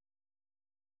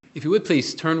If you would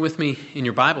please turn with me in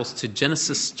your Bibles to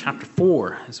Genesis chapter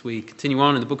 4. As we continue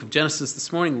on in the book of Genesis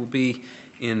this morning, we'll be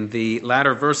in the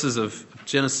latter verses of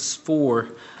Genesis 4,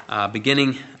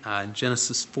 beginning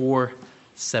Genesis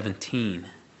 4:17.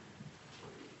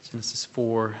 Genesis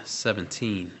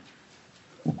 4:17.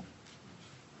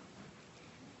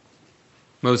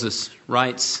 Moses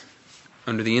writes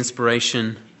under the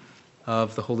inspiration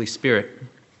of the Holy Spirit,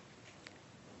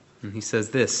 and he says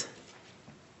this: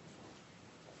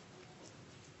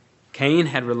 Cain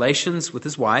had relations with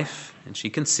his wife, and she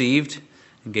conceived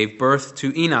and gave birth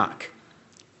to Enoch.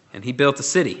 And he built a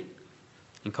city,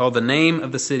 and called the name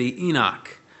of the city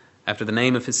Enoch, after the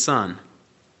name of his son.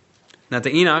 Now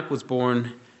to Enoch was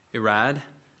born Irad,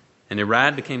 and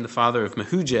Irad became the father of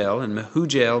Mehujael, and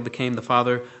Mehujael became the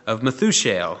father of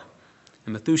Methushael,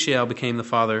 and Methushael became the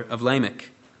father of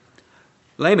Lamech.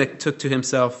 Lamech took to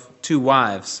himself 2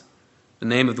 wives. The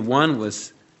name of the one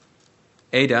was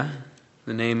Adah,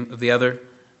 the name of the other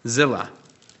Zillah.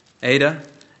 Adah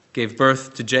gave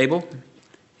birth to Jabal.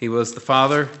 He was the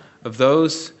father of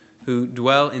those who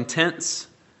dwell in tents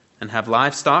and have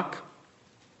livestock.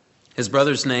 His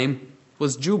brother's name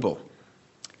was Jubal.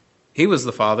 He was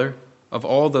the father of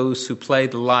all those who play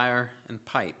the lyre and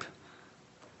pipe.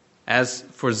 As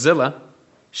for Zillah,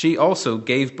 she also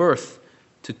gave birth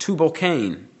to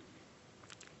Tubal-Cain,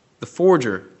 the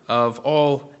forger of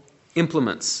all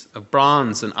implements of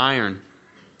bronze and iron.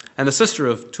 And the sister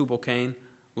of Tubal-Cain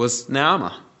was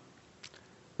Naamah.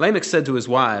 Lamech said to his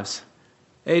wives,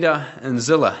 Adah and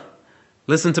Zillah,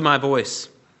 listen to my voice.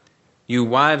 You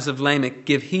wives of Lamech,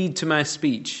 give heed to my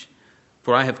speech.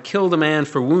 For I have killed a man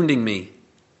for wounding me,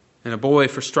 and a boy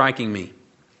for striking me.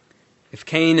 If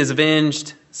Cain is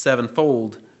avenged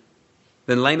 7-fold,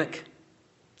 then Lamech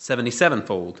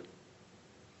 77-fold.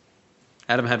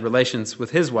 Adam had relations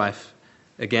with his wife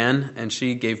again, and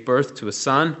she gave birth to a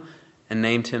son, and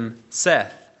named him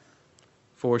Seth.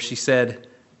 For she said,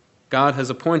 God has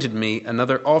appointed me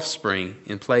another offspring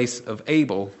in place of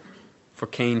Abel, for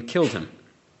Cain killed him.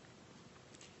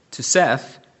 To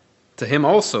Seth, to him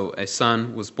also a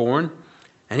son was born,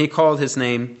 and he called his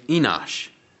name Enosh.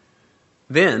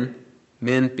 Then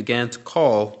men began to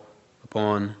call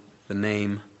upon the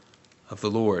name of the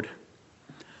Lord.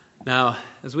 Now,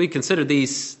 as we consider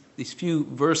these few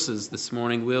verses this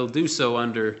morning, we'll do so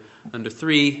under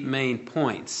 3 main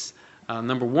points.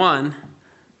 Number 1,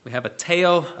 we have a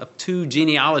tale of 2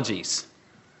 genealogies.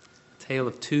 A tale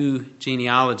of 2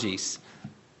 genealogies.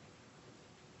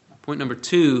 Point number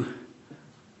 2,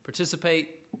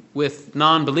 participate with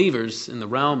non-believers in the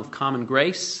realm of common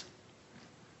grace.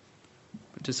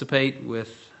 Participate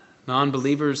with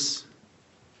non-believers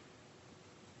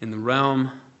in the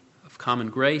realm of common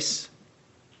grace.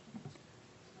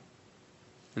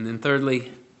 And then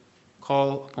thirdly,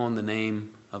 call upon the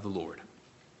name of the Lord.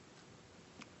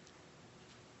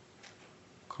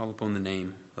 Call upon the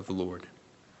name of the Lord.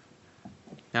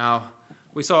 Now,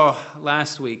 we saw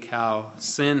last week how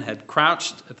sin had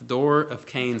crouched at the door of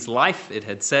Cain's life. It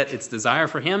had set its desire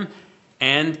for him,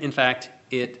 and in fact,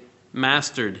 it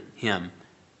mastered him.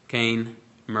 Cain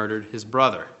murdered his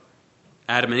brother.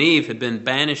 Adam and Eve had been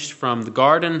banished from the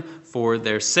garden for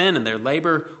their sin, and their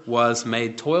labor was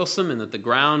made toilsome, and that the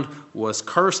ground was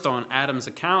cursed on Adam's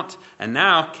account. And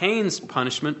now Cain's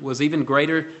punishment was even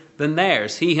greater than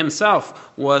theirs. He himself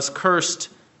was cursed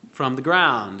from the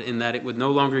ground, in that it would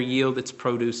no longer yield its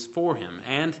produce for him.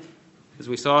 And, as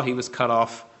we saw, he was cut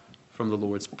off from the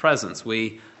Lord's presence.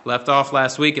 We left off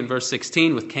last week in verse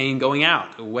 16 with Cain going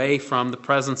out, away from the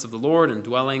presence of the Lord, and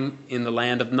dwelling in the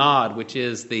land of Nod, which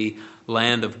is the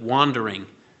land of wandering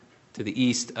to the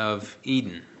east of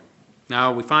Eden.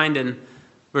 Now we find in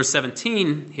verse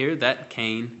 17 here that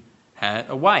Cain had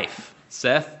a wife.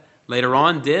 Seth later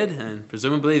on did, and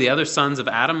presumably the other sons of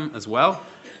Adam as well.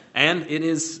 And it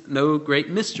is no great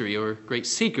mystery or great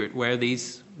secret where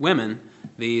these women,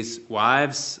 these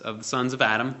wives of the sons of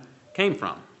Adam, came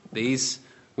from. These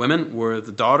women were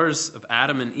the daughters of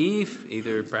Adam and Eve,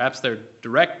 either perhaps their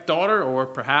direct daughter or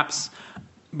perhaps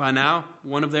by now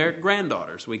one of their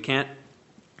granddaughters. We can't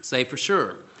say for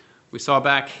sure. We saw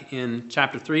back in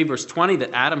chapter 3, verse 20,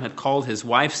 that Adam had called his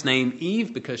wife's name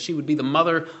Eve because she would be the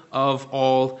mother of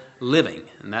all living.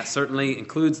 And that certainly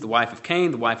includes the wife of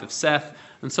Cain, the wife of Seth,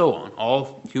 and so on.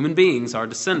 All human beings are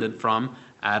descended from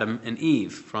Adam and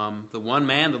Eve. From the one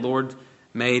man, the Lord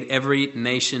made every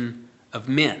nation of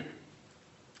men.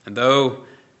 And though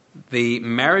the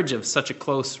marriage of such a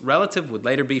close relative would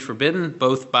later be forbidden,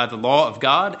 both by the law of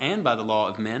God and by the law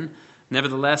of men,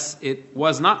 nevertheless, it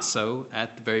was not so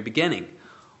at the very beginning.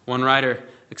 One writer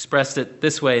expressed it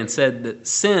this way and said that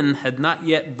sin had not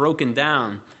yet broken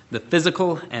down the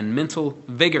physical and mental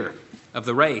vigor of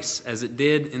the race as it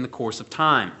did in the course of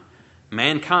time.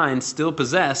 Mankind still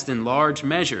possessed in large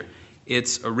measure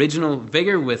its original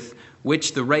vigor with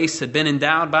which the race had been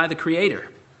endowed by the Creator.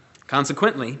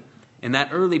 Consequently, in that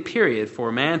early period, for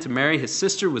a man to marry his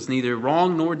sister was neither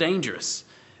wrong nor dangerous.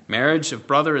 Marriage of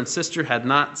brother and sister had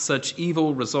not such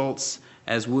evil results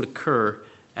as would occur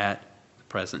at the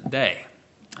present day.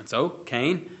 And so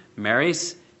Cain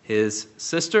marries his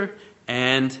sister,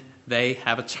 and they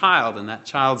have a child, and that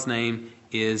child's name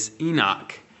is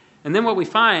Enoch. And then what we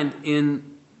find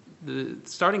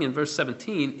starting in verse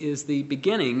 17 is the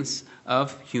beginnings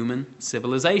of human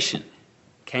civilization.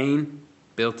 Cain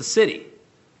built a city.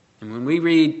 And when we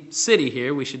read city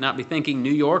here, we should not be thinking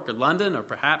New York or London, or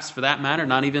perhaps for that matter,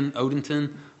 not even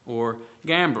Odenton or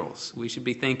Gambrills. We should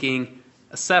be thinking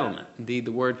a settlement. Indeed,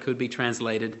 the word could be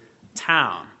translated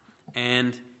town.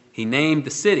 And he named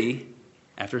the city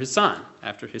after his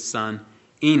son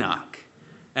Enoch.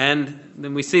 And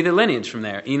then we see the lineage from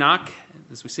there. Enoch,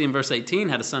 as we see in verse 18,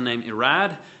 had a son named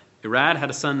Irad. Irad had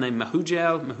a son named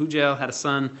Mehujael. Mehujael had a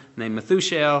son named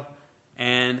Methushael.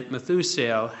 And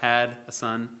Methushael had a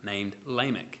son named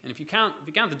Lamech. And if you count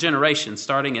the generations,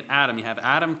 starting at Adam, you have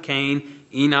Adam, Cain,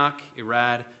 Enoch,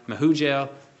 Irad, Mehujael,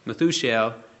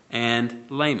 Methushael, and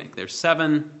Lamech. There's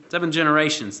seven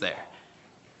generations there.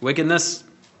 Wickedness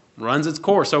runs its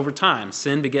course over time.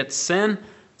 Sin begets sin.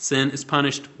 Sin is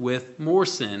punished with more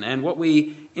sin. And what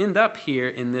we end up here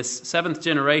in this seventh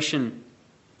generation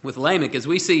with Lamech is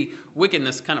we see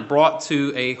wickedness kind of brought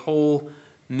to a whole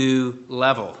new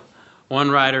level. One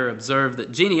writer observed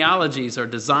that genealogies are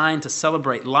designed to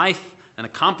celebrate life and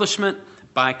accomplishment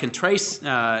by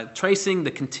tracing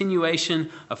the continuation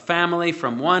of family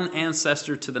from one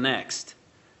ancestor to the next.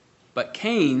 But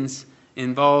Cain's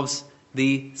involves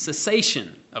the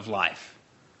cessation of life,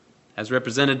 as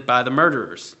represented by the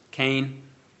murderers, Cain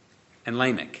and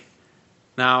Lamech.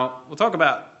 Now, we'll talk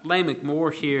about Lamech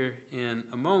more here in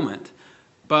a moment,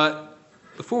 but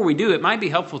before we do, it might be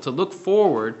helpful to look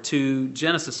forward to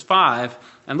Genesis 5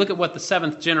 and look at what the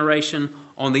seventh generation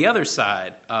on the other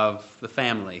side of the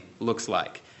family looks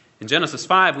like. In Genesis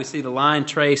 5, we see the line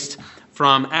traced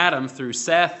from Adam through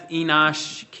Seth,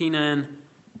 Enosh, Kenan,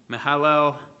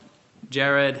 Mahalalel,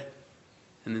 Jared,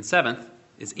 and then seventh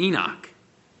is Enoch.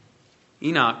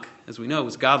 Enoch, as we know,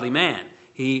 was a godly man.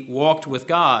 He walked with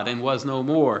God and was no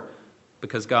more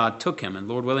because God took him. And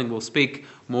Lord willing, we'll speak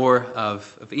more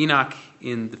of Enoch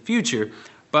in the future.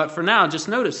 But for now, just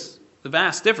notice the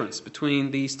vast difference between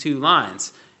these two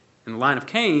lines. In the line of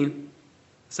Cain,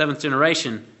 the seventh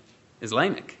generation is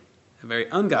Lamech, a very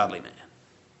ungodly man.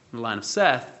 In the line of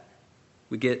Seth,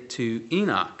 we get to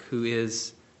Enoch, who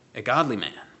is a godly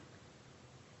man.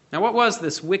 Now, what was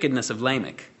this wickedness of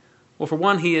Lamech? Well, for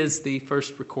one, he is the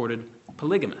first recorded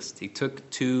polygamist. He took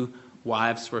 2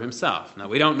 wives for himself. Now,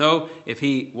 we don't know if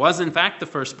he was in fact the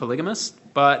first polygamist,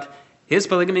 but his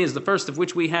polygamy is the first of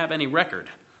which we have any record.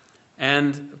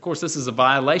 And, of course, this is a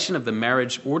violation of the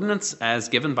marriage ordinance as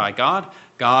given by God.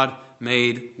 God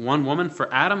made one woman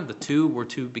for Adam. The 2 were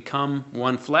to become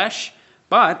one flesh.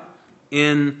 But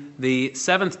in the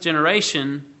 7th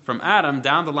generation from Adam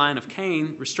down the line of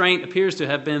Cain, restraint appears to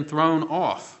have been thrown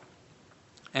off.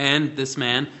 And this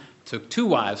man took 2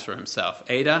 wives for himself,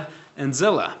 Adah and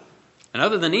Zillah. And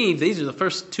other than Eve, these are the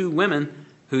first 2 women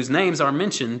whose names are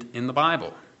mentioned in the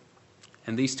Bible.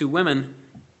 And these 2 women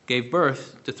gave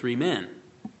birth to 3 men.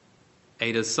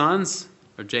 Adah's sons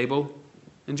are Jabal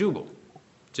and Jubal.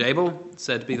 Jabal,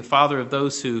 said to be the father of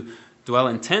those who dwell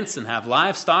in tents and have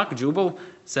livestock. Jubal,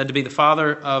 said to be the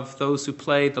father of those who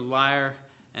play the lyre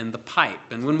and the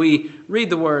pipe. And when we read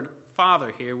the word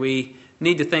father here, we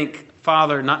need to think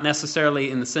father not necessarily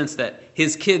in the sense that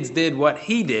his kids did what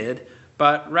he did,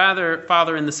 but rather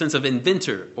father in the sense of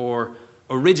inventor or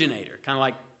originator, kind of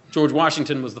like George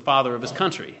Washington was the father of his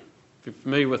country. If you're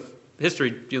familiar with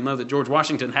history, you'll know that George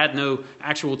Washington had no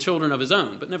actual children of his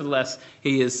own, but nevertheless,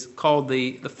 he is called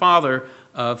the father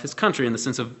of his country in the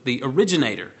sense of the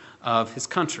originator of his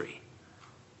country.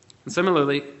 And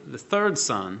similarly, the 3rd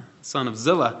son, the son of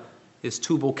Zillah, is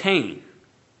Tubal-Cain.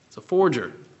 It's a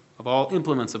forger of all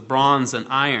implements of bronze and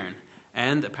iron.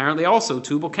 And apparently also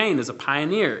Tubal-Cain is a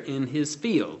pioneer in his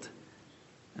field.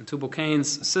 And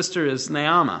Tubal-Cain's sister is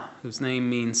Naamah, whose name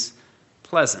means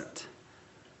pleasant.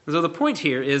 And so the point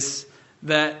here is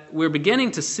that we're beginning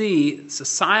to see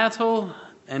societal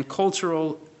and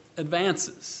cultural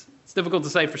advances. It's difficult to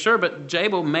say for sure, but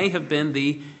Jabal may have been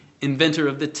the inventor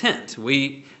of the tent.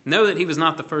 We know that he was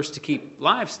not the first to keep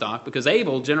livestock because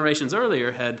Abel, generations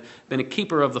earlier, had been a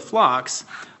keeper of the flocks.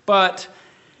 But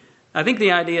I think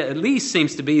the idea at least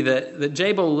seems to be that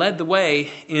Jabal led the way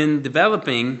in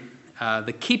developing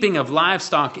the keeping of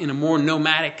livestock in a more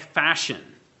nomadic fashion.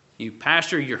 You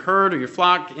pasture your herd or your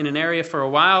flock in an area for a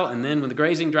while, and then when the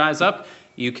grazing dries up,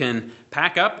 you can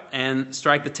pack up and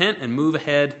strike the tent and move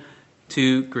ahead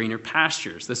to greener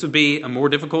pastures. This would be a more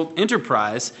difficult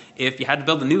enterprise if you had to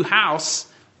build a new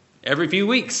house every few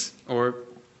weeks or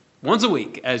once a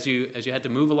week as you had to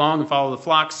move along and follow the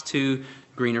flocks to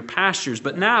greener pastures.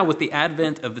 But now, with the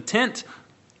advent of the tent,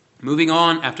 moving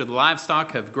on after the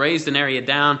livestock have grazed an area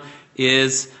down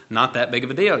is not that big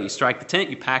of a deal. You strike the tent,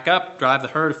 you pack up, drive the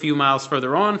herd a few miles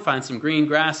further on, find some green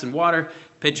grass and water,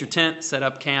 pitch your tent, set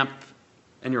up camp,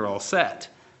 and you're all set.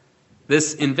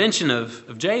 This invention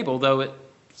of Jabal, though it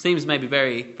seems maybe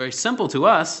very, very simple to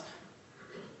us,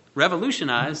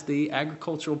 revolutionized the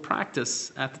agricultural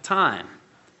practice at the time.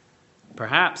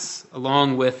 Perhaps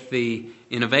along with the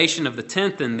innovation of the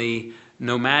tent and the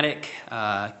nomadic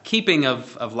keeping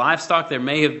of livestock, there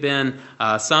may have been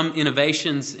some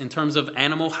innovations in terms of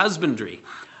animal husbandry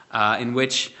in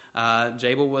which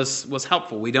Jabal was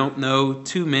helpful. We don't know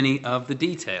too many of the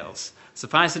details.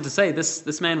 Suffice it to say,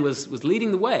 this man was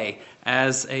leading the way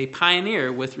as a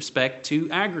pioneer with respect to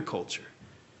agriculture.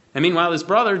 And meanwhile, his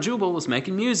brother Jubal was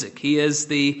making music. He is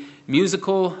the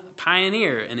musical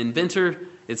pioneer and inventor,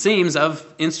 it seems, of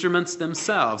instruments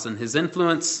themselves, and his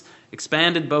influence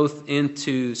expanded both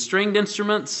into stringed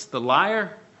instruments, the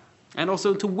lyre, and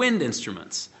also to wind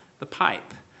instruments, the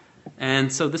pipe.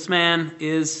 And so this man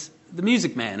is the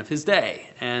music man of his day,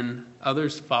 and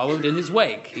others followed in his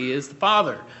wake. He is the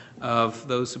father of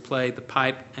those who play the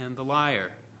pipe and the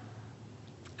lyre.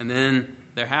 And then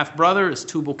their half-brother is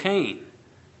Tubal-Cain,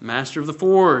 master of the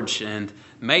forge and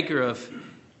maker of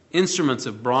instruments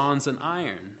of bronze and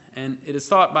iron. And it is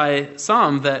thought by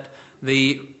some that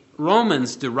the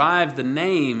Romans derived the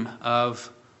name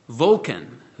of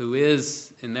Vulcan, who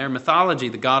is, in their mythology,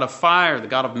 the god of fire, the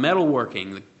god of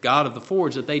metalworking, the god of the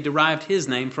forge, that they derived his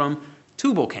name from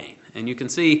Tubal-Cain. And you can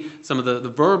see some of the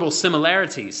verbal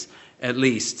similarities, at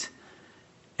least.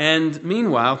 And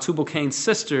meanwhile, Tubal-Cain's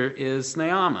sister is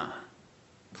Naamah,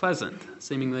 pleasant,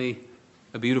 seemingly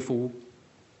a beautiful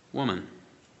woman.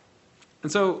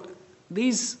 And so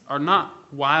these are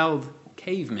not wild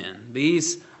cavemen.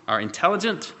 These are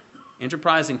intelligent,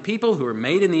 enterprising people who are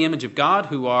made in the image of God,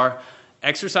 who are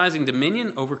exercising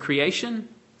dominion over creation,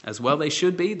 as well they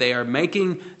should be. They are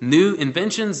making new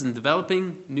inventions and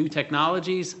developing new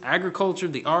technologies. Agriculture,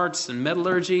 the arts, and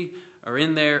metallurgy are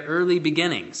in their early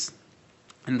beginnings.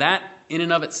 And that, in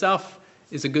and of itself,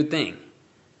 is a good thing.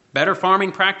 Better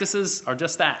farming practices are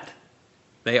just that.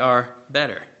 They are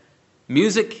better.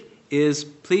 Music is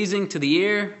pleasing to the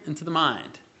ear and to the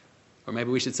mind. Or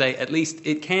maybe we should say, at least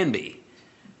it can be.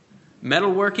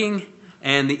 Metalworking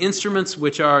and the instruments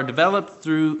which are developed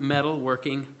through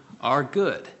metalworking are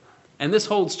good. And this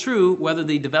holds true whether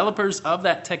the developers of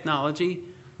that technology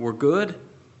were good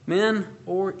men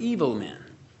or evil men.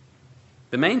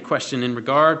 The main question in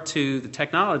regard to the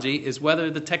technology is whether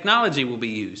the technology will be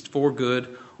used for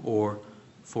good or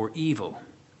for evil.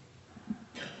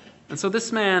 And so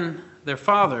this man, their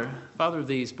father of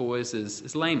these boys,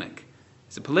 is Lamech.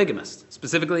 He's a polygamist,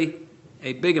 specifically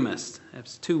a bigamist,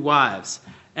 has 2 wives.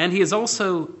 And he is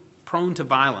also prone to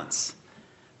violence.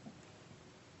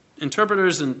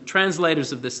 Interpreters and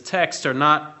translators of this text are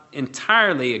not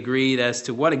entirely agreed as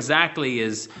to what exactly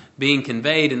is being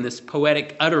conveyed in this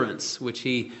poetic utterance which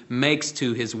he makes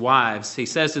to his wives. He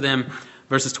says to them,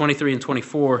 verses 23 and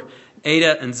 24,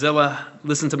 Ada and Zillah,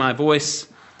 listen to my voice.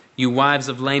 You wives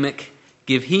of Lamech,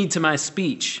 give heed to my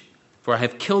speech. For I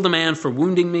have killed a man for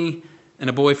wounding me and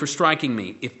a boy for striking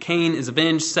me. If Cain is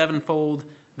avenged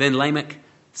 7-fold, then Lamech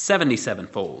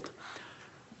 77-fold.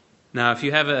 Now, if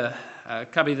you have a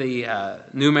copy of the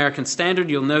New American Standard,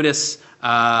 you'll notice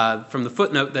from the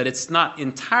footnote that it's not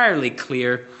entirely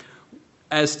clear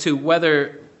as to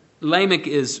whether Lamech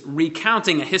is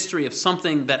recounting a history of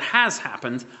something that has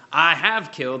happened. I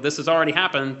have killed, this has already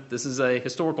happened, this is a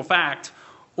historical fact,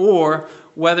 or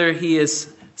whether he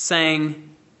is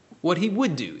saying what he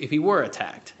would do if he were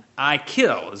attacked. I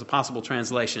kill is a possible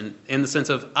translation in the sense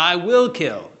of I will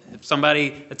kill. If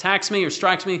somebody attacks me or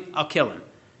strikes me, I'll kill him.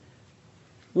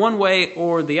 One way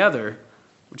or the other,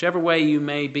 whichever way you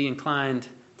may be inclined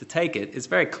to take it, it's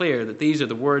very clear that these are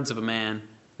the words of a man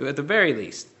who, at the very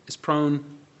least, is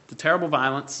prone to terrible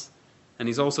violence, and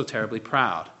he's also terribly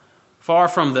proud. Far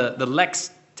from the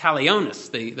lex talionis,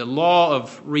 the law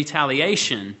of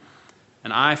retaliation,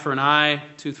 an eye for an eye,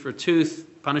 tooth for a tooth,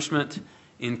 punishment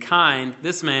in kind,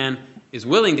 this man is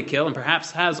willing to kill and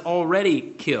perhaps has already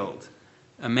killed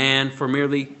a man for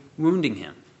merely wounding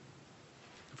him.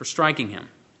 for striking him.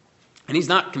 And he's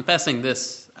not confessing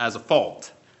this as a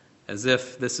fault, as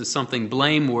if this is something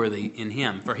blameworthy in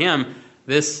him. For him,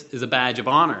 this is a badge of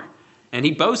honor. And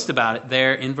he boasts about it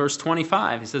there in verse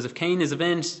 25. He says, if Cain is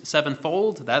avenged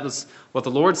sevenfold, that was what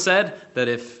the Lord said, that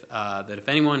if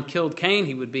anyone killed Cain,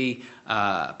 he would be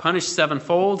punished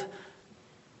sevenfold.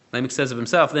 Lamech says of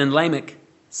himself, then Lamech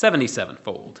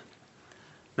 77-fold.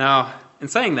 Now, in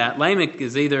saying that, Lamech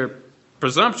is either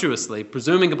presumptuously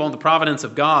presuming upon the providence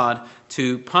of God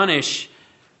to punish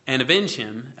and avenge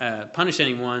him, punish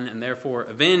anyone, and therefore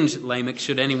avenge Lamech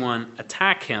should anyone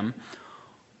attack him,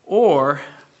 or,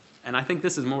 and I think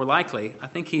this is more likely, I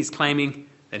think he's claiming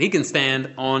that he can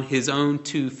stand on his own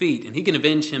 2 feet, and he can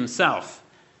avenge himself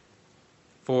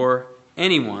for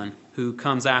anyone who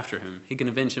comes after him. He can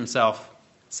avenge himself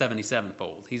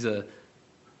 77-fold. He's a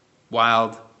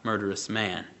wild, murderous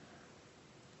man.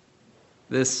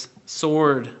 This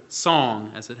sword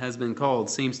song, as it has been called,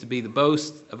 seems to be the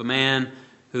boast of a man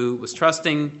who was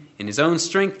trusting in his own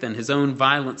strength and his own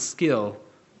violent skill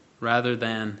rather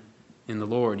than in the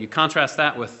Lord. You contrast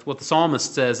that with what the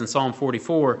psalmist says in Psalm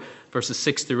 44, verses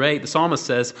 6 through 8. The psalmist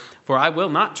says, for I will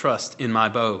not trust in my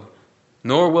bow,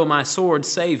 nor will my sword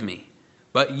save me.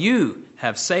 But you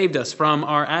have saved us from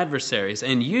our adversaries,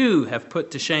 and you have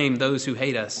put to shame those who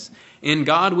hate us. In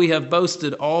God we have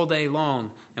boasted all day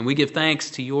long, and we give thanks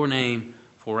to your name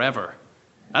forever.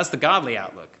 That's the godly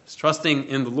outlook. It's trusting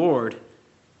in the Lord.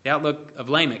 The outlook of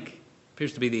Lamech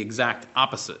appears to be the exact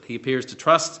opposite. He appears to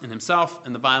trust in himself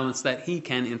and the violence that he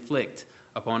can inflict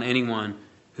upon anyone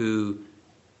who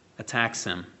attacks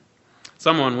him.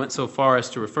 Someone went so far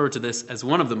as to refer to this as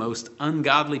one of the most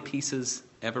ungodly pieces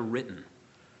ever written.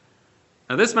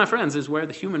 Now this, my friends, is where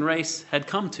the human race had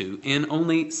come to in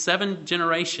only 7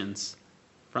 generations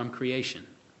from creation.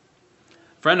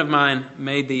 A friend of mine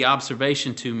made the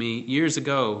observation to me years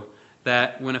ago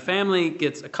that when a family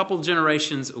gets a couple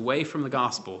generations away from the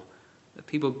gospel, that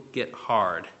people get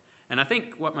hard. And I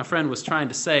think what my friend was trying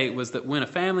to say was that when a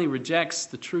family rejects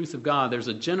the truth of God, there's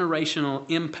a generational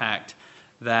impact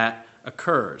that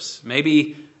occurs.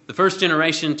 Maybe the first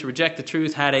generation to reject the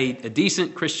truth had a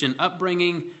decent Christian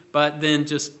upbringing, but then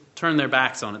just turned their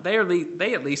backs on it.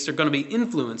 They at least are going to be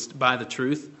influenced by the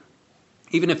truth,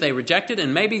 even if they reject it,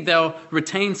 and maybe they'll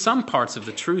retain some parts of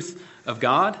the truth of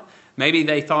God. Maybe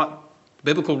they thought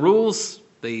biblical rules,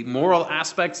 the moral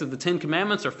aspects of the 10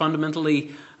 Commandments are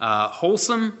fundamentally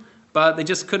wholesome, but they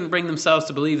just couldn't bring themselves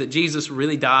to believe that Jesus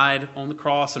really died on the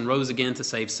cross and rose again to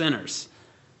save sinners.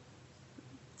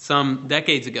 Some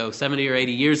decades ago, 70 or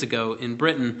 80 years ago in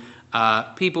Britain,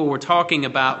 people were talking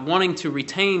about wanting to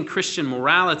retain Christian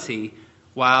morality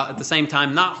while at the same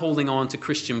time not holding on to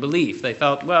Christian belief. They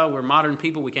felt, well, we're modern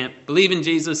people, we can't believe in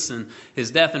Jesus and his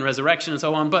death and resurrection and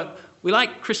so on, but we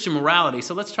like Christian morality,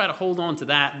 so let's try to hold on to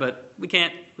that, but we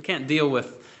can't deal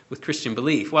with Christian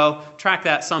belief. Well, track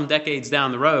that some decades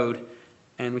down the road,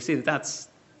 and we see that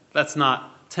that's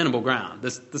not tenable ground.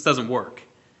 This doesn't work.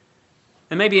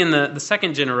 And maybe in the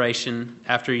second generation,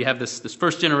 after you have this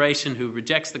first generation who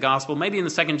rejects the gospel, maybe in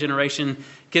the second generation,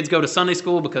 kids go to Sunday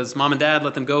school because mom and dad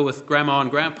let them go with grandma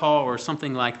and grandpa or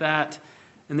something like that.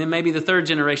 And then maybe the third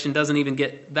generation doesn't even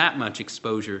get that much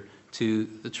exposure to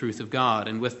the truth of God.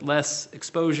 And with less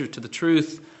exposure to the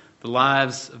truth, the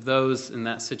lives of those in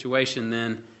that situation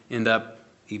then end up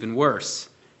even worse.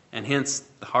 And hence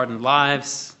the hardened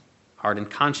lives, hardened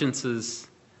consciences,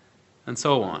 and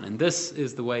so on. And this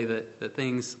is the way that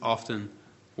things often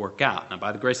work out. Now,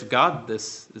 by the grace of God,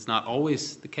 this is not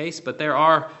always the case, but there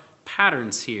are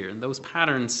patterns here, and those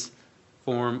patterns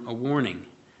form a warning.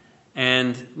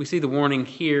 And we see the warning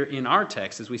here in our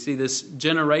text as we see this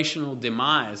generational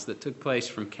demise that took place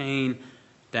from Cain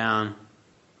down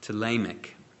to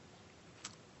Lamech.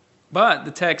 But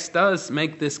the text does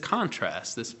make this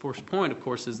contrast. This first point, of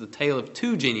course, is the tale of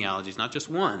 2 genealogies, not just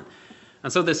one.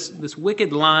 And so this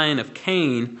wicked line of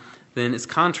Cain then is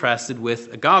contrasted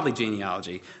with a godly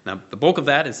genealogy. Now, the bulk of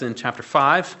that is in chapter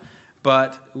 5,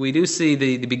 but we do see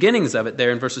the beginnings of it there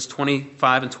in verses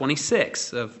 25 and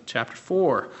 26 of chapter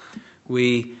 4.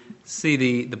 We see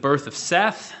the birth of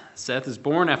Seth. Seth is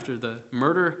born after the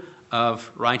murder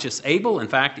of righteous Abel. In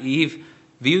fact, Eve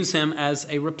views him as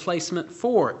a replacement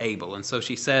for Abel. And so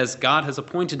she says, God has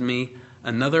appointed me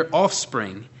another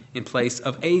offspring in place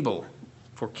of Abel,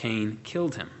 for Cain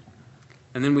killed him.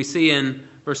 And then we see in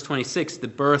verse 26 the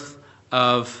birth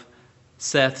of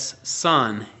Seth's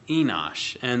son,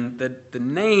 Enosh. And the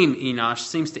name Enosh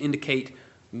seems to indicate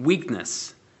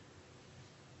weakness.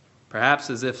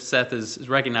 Perhaps as if Seth is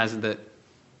recognizing that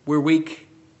we're weak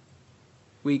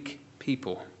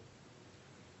people.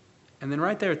 And then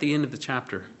right there at the end of the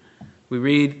chapter, we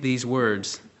read these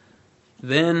words,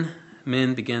 Then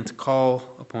men began to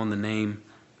call upon the name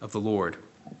of the Lord.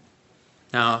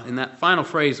 Now, in that final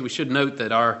phrase, we should note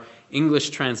that our English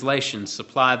translations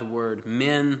supply the word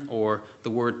men or the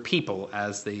word people,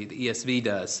 as the ESV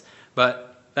does.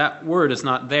 But that word is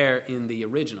not there in the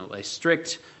original. A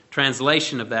strict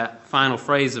translation of that final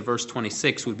phrase of verse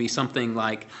 26 would be something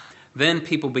like, then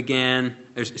began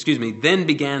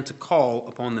to call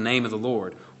upon the name of the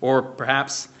Lord. Or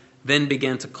perhaps, then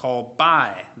began to call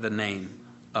by the name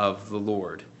of the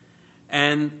Lord.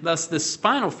 And thus this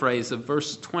final phrase of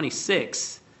verse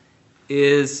 26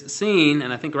 is seen,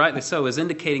 and I think rightly so, as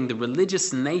indicating the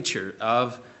religious nature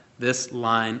of this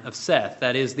line of Seth.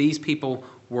 That is, these people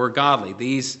were godly.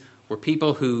 These were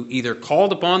people who either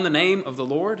called upon the name of the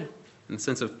Lord in the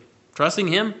sense of trusting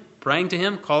Him, praying to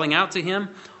Him, calling out to Him,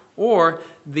 or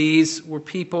these were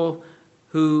people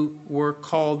who were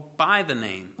called by the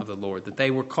name of the Lord, that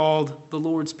they were called the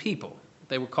Lord's people.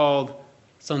 They were called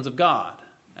sons of God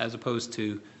as opposed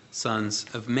to sons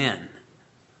of men.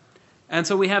 And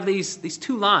so we have these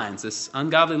two lines, this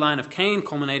ungodly line of Cain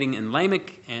culminating in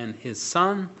Lamech and his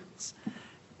sons,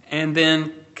 and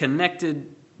then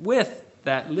connected with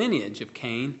that lineage of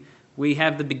Cain, we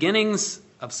have the beginnings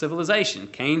of civilization.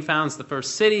 Cain founds the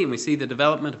first city, and we see the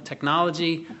development of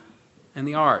technology and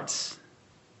the arts.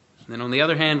 And then on the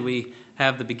other hand, we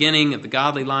have the beginning of the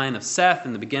godly line of Seth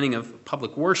and the beginning of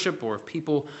public worship, or of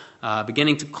people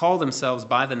beginning to call themselves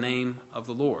by the name of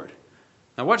the Lord.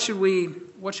 Now, what should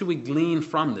we glean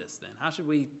from this then? How should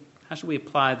we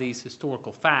apply these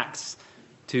historical facts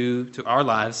to our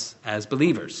lives as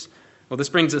believers? Well, this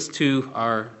brings us to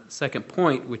our second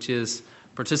point, which is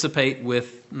participate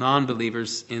with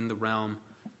non-believers in the realm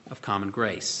of common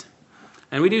grace.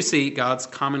 And we do see God's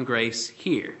common grace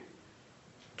here.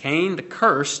 Cain, the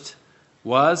cursed,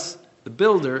 was the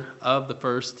builder of the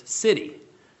first city.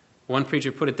 One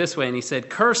preacher put it this way, and he said,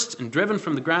 "Cursed and driven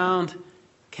from the ground,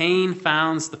 Cain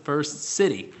founds the first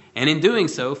city, and in doing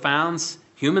so founds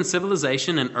human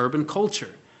civilization and urban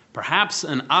culture. Perhaps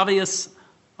an obvious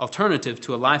alternative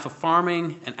to a life of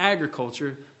farming and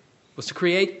agriculture was to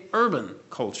create urban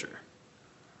culture."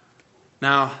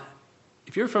 Now,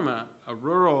 if you're from a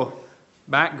rural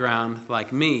background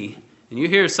like me, and you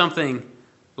hear something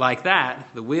like that,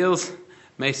 the wheels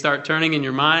may start turning in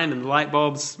your mind and the light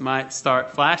bulbs might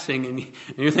start flashing, and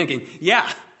you're thinking,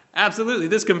 yeah, absolutely,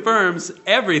 this confirms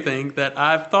everything that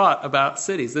I've thought about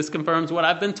cities. This confirms what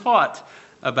I've been taught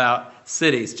about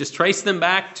cities. Just trace them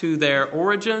back to their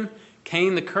origin.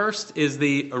 Cain the cursed is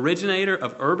the originator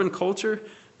of urban culture.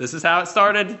 This is how it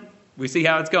started. We see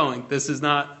how it's going.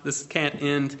 This can't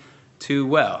end too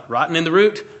well. Rotten in the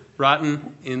root,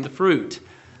 rotten in the fruit.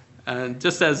 And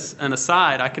just as an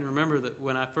aside, I can remember that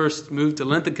when I first moved to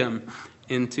Linthicum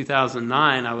in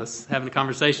 2009, I was having a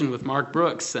conversation with Mark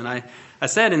Brooks, and I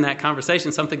said in that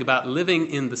conversation something about living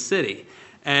in the city.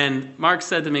 And Mark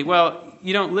said to me, "Well,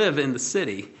 you don't live in the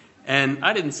city." And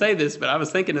I didn't say this, but I was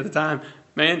thinking at the time,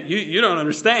 man, you don't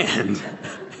understand.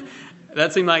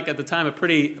 That seemed like at the time a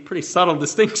pretty subtle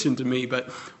distinction to me,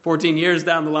 but 14 years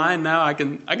down the line, now I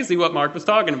can see what Mark was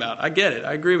talking about. I get it.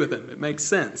 I agree with him. It makes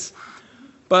sense.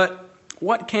 But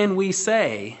what can we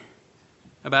say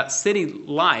about city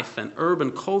life and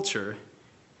urban culture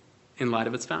in light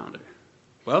of its founder?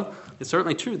 Well, it's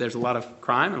certainly true. There's a lot of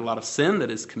crime and a lot of sin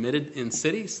that is committed in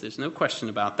cities. There's no question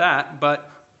about that. But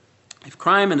if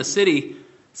crime in a city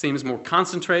seems more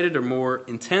concentrated or more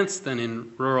intense than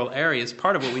in rural areas,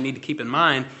 part of what we need to keep in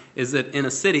mind is that in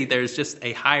a city there's just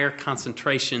a higher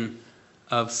concentration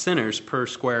of sinners per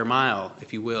square mile,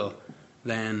 if you will,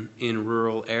 than in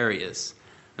rural areas.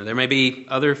 Now, there may be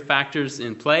other factors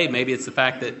in play. Maybe it's the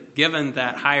fact that given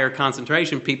that higher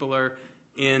concentration, people are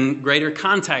in greater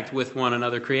contact with one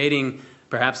another, creating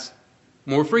perhaps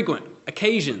more frequent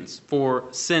occasions for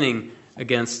sinning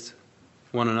against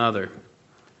one another.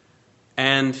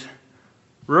 And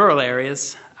rural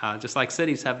areas, just like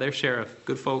cities, have their share of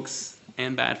good folks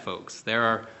and bad folks. There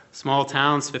are small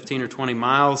towns 15 or 20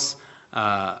 miles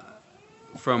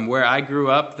from where I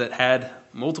grew up that had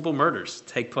multiple murders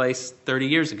take place 30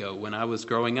 years ago when I was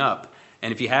growing up.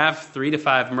 And if you have 3 to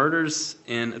 5 murders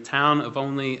in a town of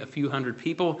only a few hundred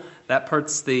people, that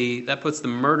puts the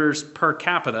murders per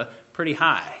capita pretty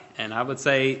high. And I would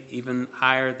say even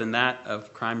higher than that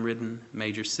of crime-ridden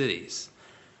major cities.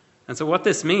 And so what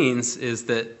this means is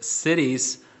that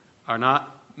cities are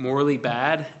not morally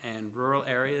bad and rural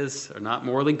areas are not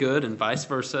morally good, and vice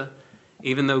versa.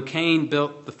 Even though Cain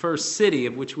built the first city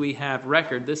of which we have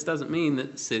record, this doesn't mean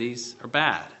that cities are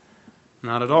bad.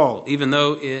 Not at all. Even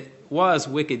though it was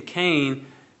wicked Cain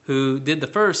who did the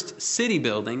first city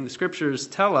building. The scriptures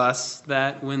tell us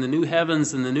that when the new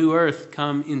heavens and the new earth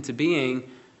come into being,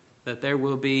 that there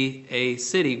will be a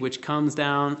city which comes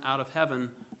down out of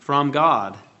heaven from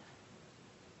God,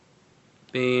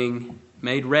 being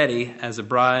made ready as a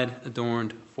bride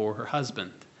adorned for her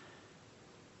husband.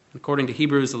 According to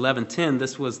Hebrews 11:10,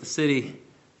 this was the city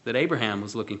that Abraham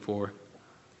was looking for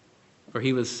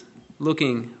he was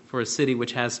looking for a city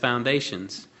which has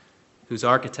foundations, whose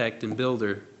architect and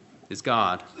builder is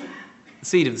God. The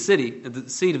seed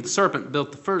of the serpent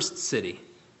built the first city,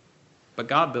 but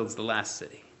God builds the last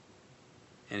city,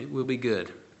 and it will be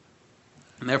good.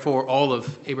 And therefore, all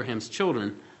of Abraham's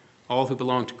children, all who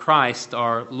belong to Christ,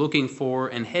 are looking for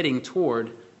and heading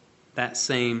toward that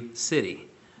same city.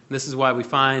 This is why we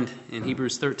find in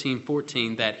Hebrews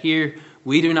 13:14 that here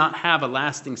we do not have a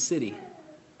lasting city,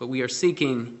 but we are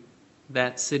seeking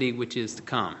that city which is to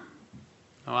come.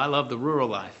 Oh, I love the rural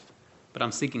life, but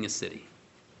I'm seeking a city,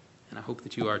 and I hope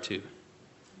that you are too.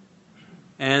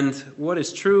 And what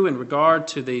is true in regard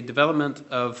to the development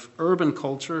of urban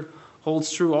culture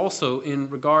holds true also in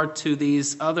regard to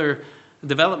these other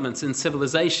developments in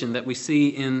civilization that we see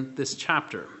in this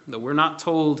chapter. Though we're not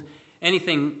told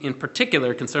anything in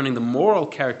particular concerning the moral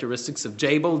characteristics of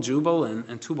Jabal, Jubal,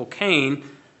 and Tubal-Cain,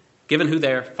 given who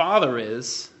their father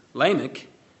is, Lamech,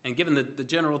 and given the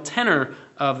general tenor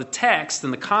of the text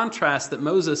and the contrast that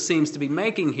Moses seems to be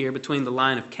making here between the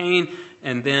line of Cain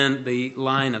and then the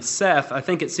line of Seth, I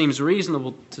think it seems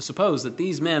reasonable to suppose that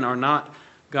these men are not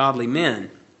godly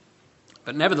men.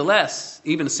 But nevertheless,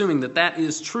 even assuming that that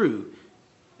is true,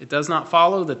 it does not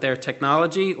follow that their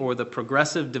technology or the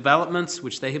progressive developments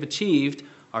which they have achieved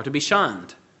are to be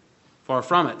shunned. Far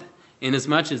from it.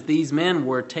 Inasmuch as these men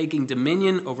were taking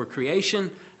dominion over creation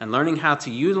and learning how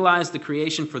to utilize the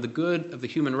creation for the good of the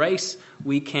human race,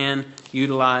 we can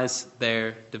utilize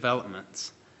their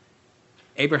developments.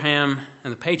 Abraham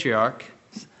and the patriarchs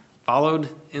followed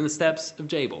in the steps of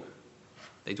Jabal.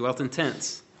 They dwelt in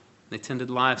tents. They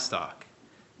tended livestock.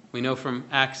 We know from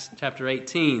Acts chapter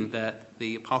 18 that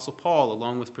the Apostle Paul,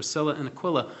 along with Priscilla and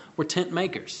Aquila, were tent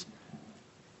makers.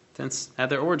 Tents had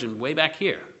their origin way back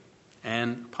here.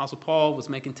 And Apostle Paul was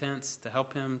making tents to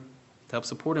help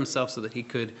support himself so that he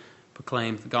could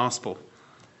proclaim the gospel.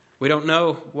 We don't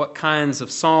know what kinds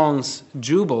of songs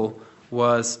Jubal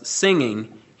was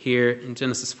singing here in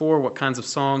Genesis 4, what kinds of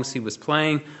songs he was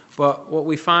playing, but what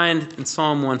we find in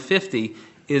Psalm 150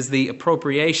 is the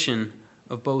appropriation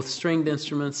of both stringed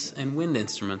instruments and wind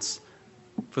instruments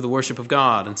for the worship of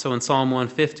God. And so in Psalm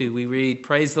 150 we read,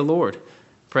 "Praise the Lord,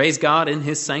 praise God in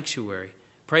his sanctuary.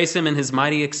 Praise him in his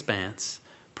mighty expanse.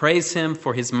 Praise him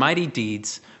for his mighty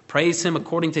deeds. Praise him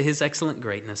according to his excellent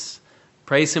greatness.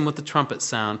 Praise him with the trumpet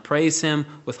sound. Praise him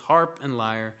with harp and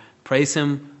lyre. Praise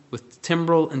him with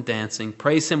timbrel and dancing.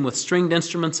 Praise him with stringed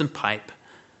instruments and pipe.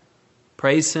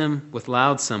 Praise him with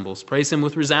loud cymbals. Praise him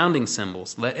with resounding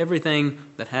cymbals. Let everything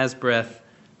that has breath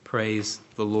praise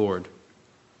the Lord."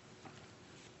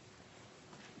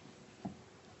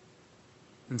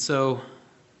 And so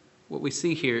what we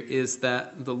see here is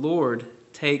that the Lord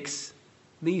takes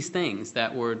these things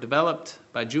that were developed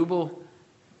by Jubal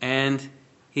and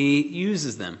he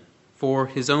uses them for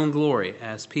his own glory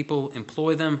as people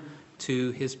employ them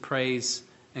to his praise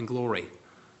and glory.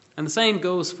 And the same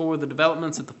goes for the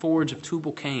developments at the forge of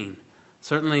Tubal-Cain.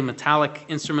 Certainly metallic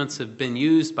instruments have been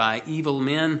used by evil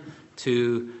men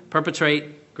to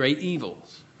perpetrate great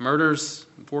evils, murders,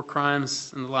 war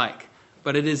crimes, and the like.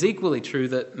 But it is equally true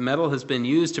that metal has been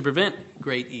used to prevent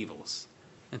great evils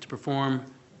and to perform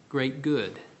great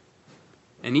good.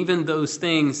 And even those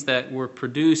things that were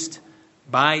produced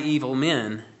by evil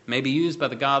men may be used by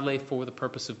the godly for the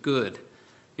purpose of good.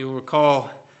 You'll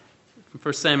recall from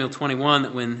 1 Samuel 21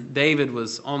 that when David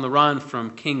was on the run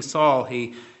from King Saul,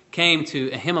 he came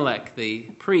to Ahimelech, the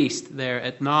priest there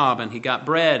at Nob, and he got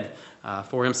bread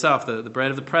for himself, the bread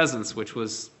of the presence, which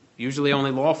was usually only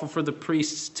lawful for the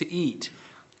priests to eat.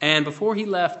 And before he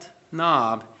left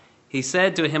Nob, he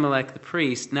said to Ahimelech the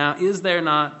priest, "Now is there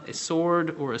not a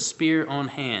sword or a spear on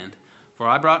hand? For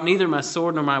I brought neither my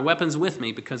sword nor my weapons with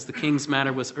me, because the king's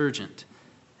matter was urgent."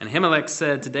 And Ahimelech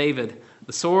said to David,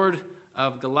 "The sword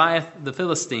of Goliath the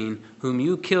Philistine, whom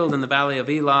you killed in the valley of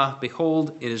Elah,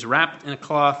 behold, it is wrapped in a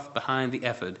cloth behind the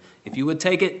ephod. If you would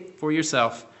take it for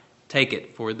yourself, take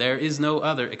it, for there is no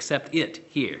other except it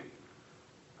here."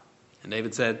 And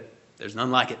David said, "There's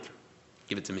none like it.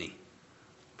 Give it to me."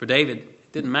 For David,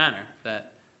 it didn't matter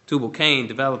that Tubal-Cain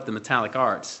developed the metallic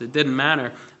arts. It didn't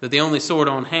matter that the only sword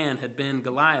on hand had been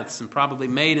Goliath's and probably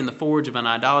made in the forge of an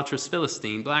idolatrous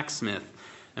Philistine blacksmith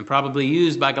and probably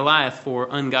used by Goliath for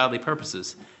ungodly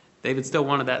purposes. David still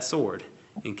wanted that sword.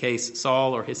 in case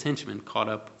Saul or his henchmen caught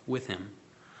up with him.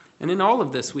 And in all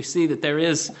of this, we see that there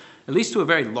is, at least to a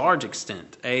very large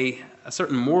extent, a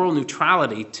certain moral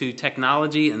neutrality to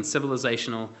technology and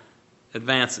civilizational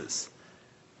advances.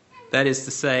 That is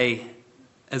to say,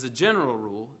 as a general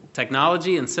rule,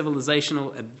 technology and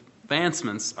civilizational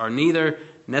advancements are neither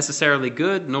necessarily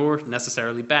good nor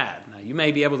necessarily bad. Now, you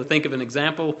may be able to think of an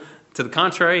example to the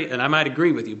contrary, and I might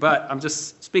agree with you, but I'm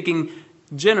just speaking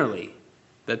generally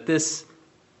that this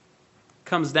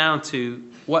comes down to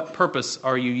what purpose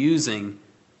are you using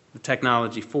the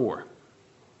technology for.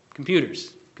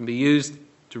 Computers can be used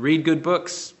to read good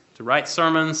books, to write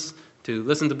sermons, to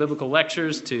listen to biblical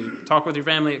lectures, to talk with your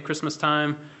family at Christmas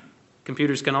time.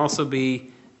 Computers can also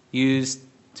be used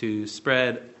to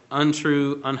spread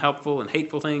untrue, unhelpful, and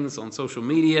hateful things on social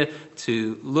media,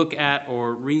 to look at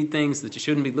or read things that you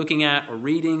shouldn't be looking at or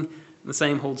reading. The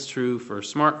same holds true for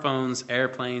smartphones,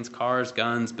 airplanes, cars,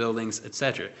 guns, buildings,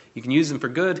 etc. You can use them for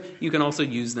good. You can also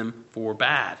use them for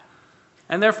bad.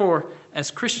 And therefore,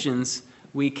 as Christians,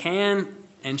 we can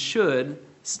and should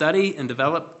study and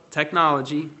develop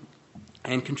technology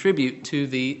and contribute to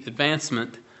the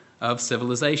advancement of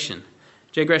civilization.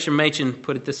 J. Gresham Machen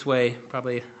put it this way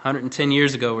probably 110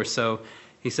 years ago or so.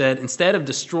 He said, instead of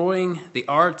destroying the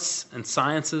arts and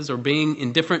sciences or being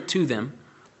indifferent to them,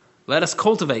 let us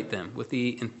cultivate them with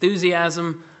the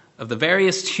enthusiasm of the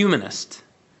veriest humanist,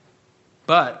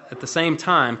 but at the same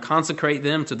time consecrate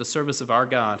them to the service of our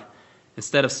God.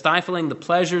 Instead of stifling the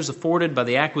pleasures afforded by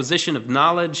the acquisition of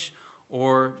knowledge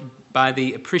or by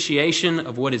the appreciation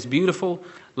of what is beautiful,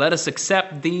 let us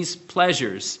accept these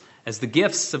pleasures as the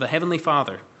gifts of a heavenly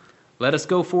Father. Let us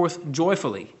go forth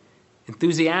joyfully,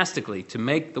 enthusiastically, to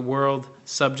make the world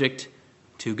subject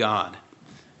to God.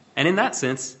 And in that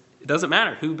sense, it doesn't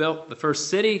matter who built the first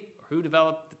city, or who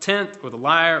developed the tent, or the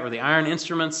lyre, or the iron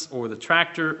instruments, or the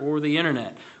tractor, or the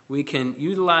internet. We can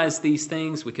utilize these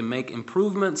things, we can make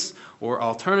improvements or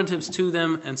alternatives to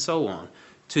them, and so on.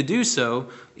 To do so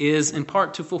is in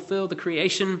part to fulfill the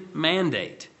creation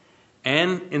mandate.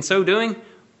 And in so doing,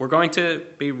 we're going to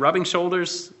be rubbing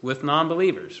shoulders with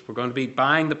non-believers. We're going to be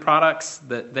buying the products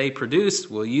that they produce.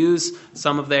 We'll use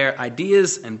some of their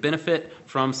ideas and benefit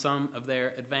from some of their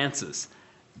advances.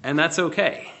 And that's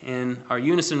okay. In our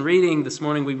unison reading this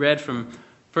morning, we read from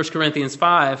 1 Corinthians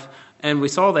 5, and we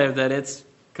saw there that it's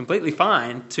completely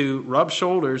fine to rub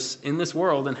shoulders in this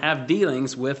world and have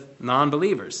dealings with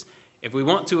non-believers. If we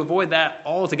want to avoid that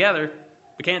altogether,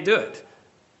 we can't do it.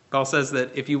 Paul says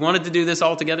that if you wanted to do this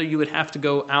altogether, you would have to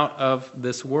go out of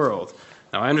this world.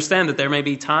 Now, I understand that there may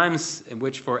be times in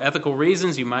which, for ethical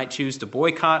reasons, you might choose to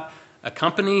boycott a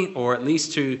company or at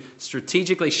least to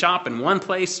strategically shop in one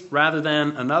place rather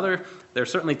than another. There are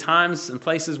certainly times and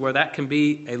places where that can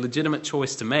be a legitimate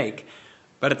choice to make.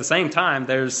 But at the same time,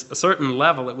 there's a certain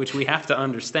level at which we have to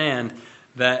understand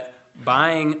that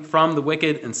buying from the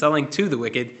wicked and selling to the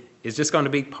wicked is just going to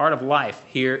be part of life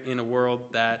here in a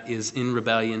world that is in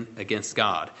rebellion against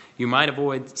God. You might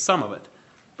avoid some of it,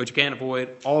 but you can't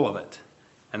avoid all of it.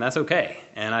 And that's okay.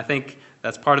 And I think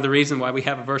that's part of the reason why we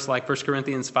have a verse like 1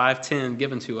 Corinthians 5:10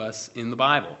 given to us in the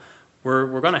Bible.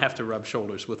 We're going to have to rub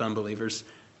shoulders with unbelievers,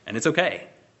 and it's okay.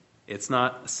 It's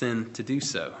not a sin to do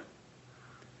so.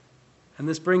 And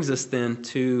this brings us then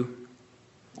to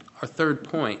our third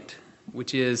point,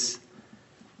 which is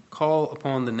call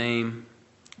upon the name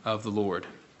of the Lord.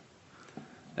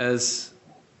 As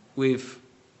we've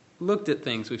looked at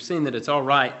things, we've seen that it's all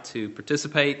right to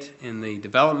participate in the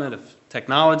development of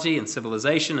technology and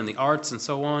civilization and the arts and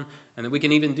so on, and that we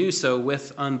can even do so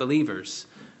with unbelievers.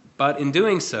 But in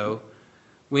doing so,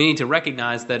 we need to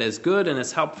recognize that as good and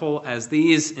as helpful as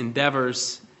these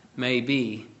endeavors may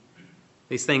be,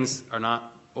 these things are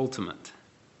not ultimate.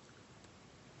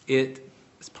 It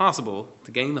is possible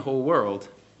to gain the whole world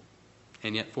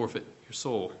and yet forfeit your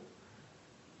soul.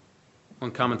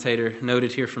 One commentator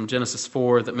noted here from Genesis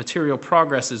 4 that material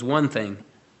progress is one thing,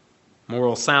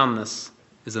 moral soundness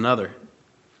is another.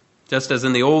 Just as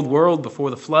in the old world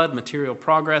before the flood, material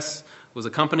progress was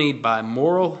accompanied by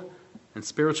moral and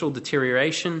spiritual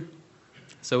deterioration,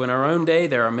 so in our own day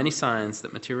there are many signs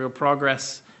that material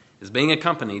progress is being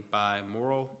accompanied by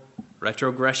moral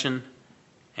retrogression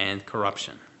and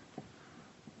corruption.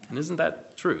 And isn't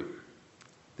that true?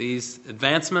 These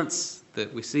advancements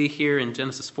that we see here in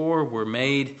Genesis 4 were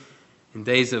made in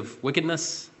days of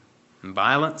wickedness and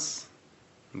violence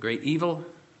and great evil.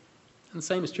 And the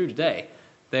same is true today.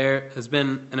 There has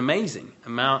been an amazing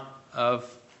amount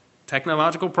of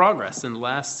technological progress in the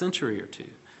last century or two.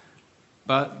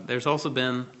 But there's also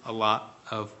been a lot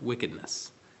of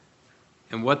wickedness.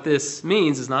 And what this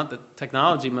means is not that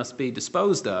technology must be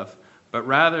disposed of, but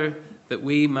rather that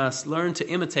we must learn to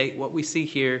imitate what we see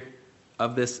here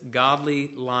of this godly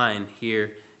line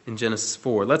here in Genesis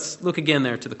 4. Let's look again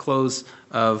there to the close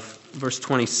of verse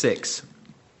 26.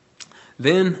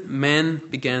 Then men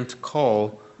began to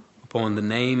call upon the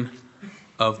name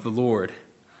of the Lord.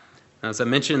 Now, as I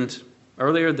mentioned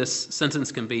earlier, this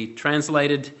sentence can be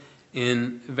translated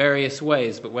in various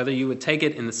ways, but whether you would take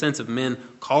it in the sense of men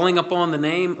calling upon the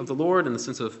name of the Lord, in the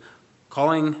sense of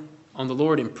calling on the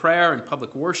Lord in prayer and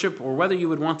public worship, or whether you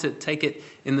would want to take it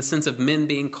in the sense of men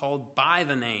being called by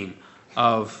the name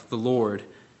of the Lord,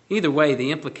 either way,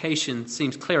 the implication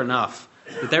seems clear enough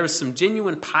that there is some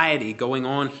genuine piety going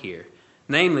on here,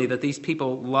 namely that these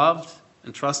people loved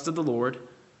and trusted the Lord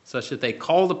such that they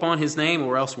called upon his name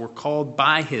or else were called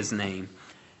by his name,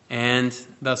 and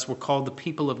thus were called the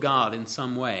people of God in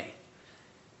some way.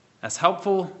 As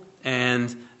helpful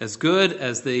and as good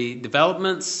as the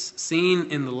developments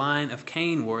seen in the line of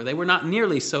Cain were, they were not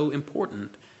nearly so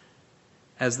important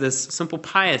as this simple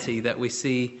piety that we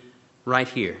see right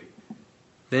here.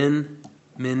 Then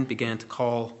men began to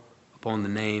call upon the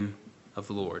name of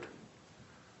the Lord.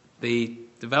 The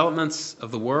developments of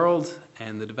the world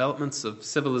and the developments of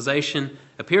civilization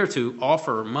appear to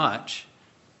offer much,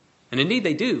 and indeed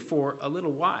they do for a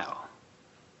little while.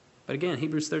 But again,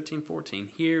 Hebrews 13:14,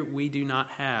 here we do not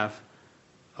have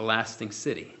a lasting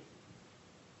city.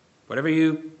 Whatever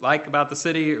you like about the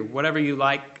city or whatever you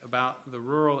like about the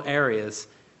rural areas,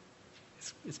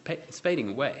 it's fading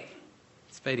away.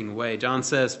 It's fading away. John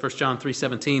says, 1 John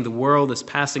 3:17, the world is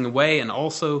passing away and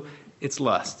also its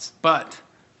lusts. But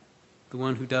the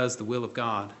one who does the will of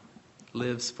God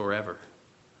lives forever.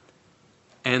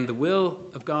 And the will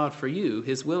of God for you,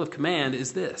 his will of command,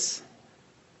 is this: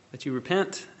 that you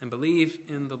repent and believe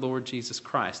in the Lord Jesus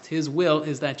Christ. His will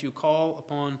is that you call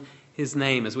upon his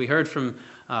name. As we heard from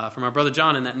our brother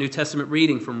John in that New Testament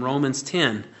reading from Romans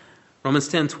 10,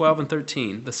 12 and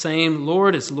 13. The same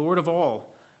Lord is Lord of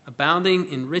all,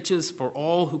 abounding in riches for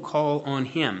all who call on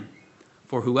him.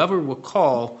 For whoever will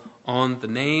call on the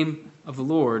name of the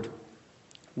Lord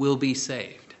will be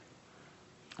saved.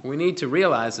 What we need to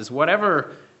realize is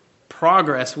whatever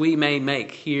progress we may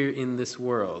make here in this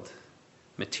world,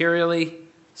 materially,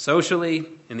 socially,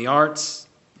 in the arts,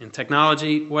 in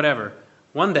technology, whatever,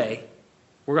 one day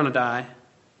we're going to die.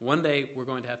 One day we're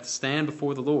going to have to stand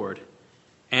before the Lord.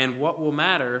 And what will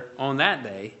matter on that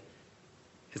day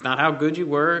is not how good you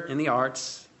were in the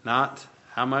arts, not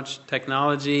how much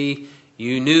technology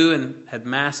you knew and had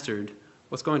mastered.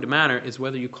 What's going to matter is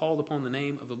whether you called upon the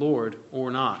name of the Lord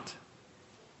or not.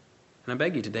 And I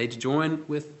beg you today to join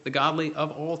with the godly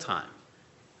of all time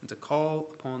and to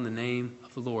call upon the name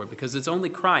of the Lord, because it's only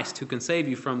Christ who can save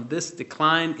you from this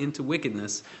decline into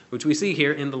wickedness, which we see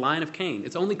here in the line of Cain.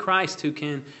 It's only Christ who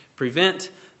can prevent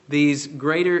these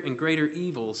greater and greater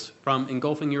evils from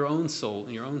engulfing your own soul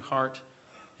and your own heart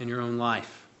and your own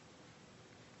life.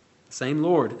 The same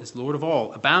Lord is Lord of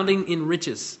all, abounding in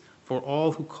riches for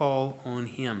all who call on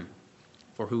him.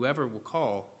 For whoever will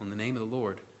call on the name of the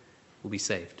Lord will be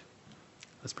saved.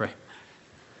 Let's pray.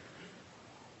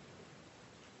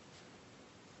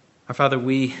 Our Father,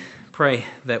 we pray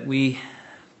that we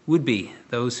would be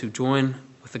those who join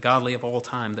with the godly of all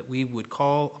time, that we would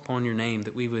call upon your name,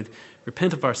 that we would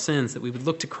repent of our sins, that we would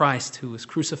look to Christ who was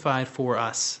crucified for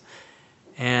us,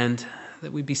 and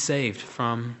that we'd be saved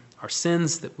from our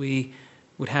sins, that we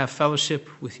would have fellowship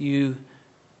with you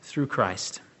through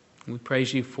Christ. And we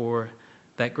praise you for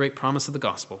that great promise of the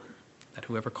gospel, that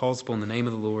whoever calls upon the name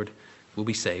of the Lord will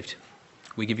be saved.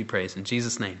 We give you praise. In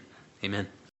Jesus' name, amen.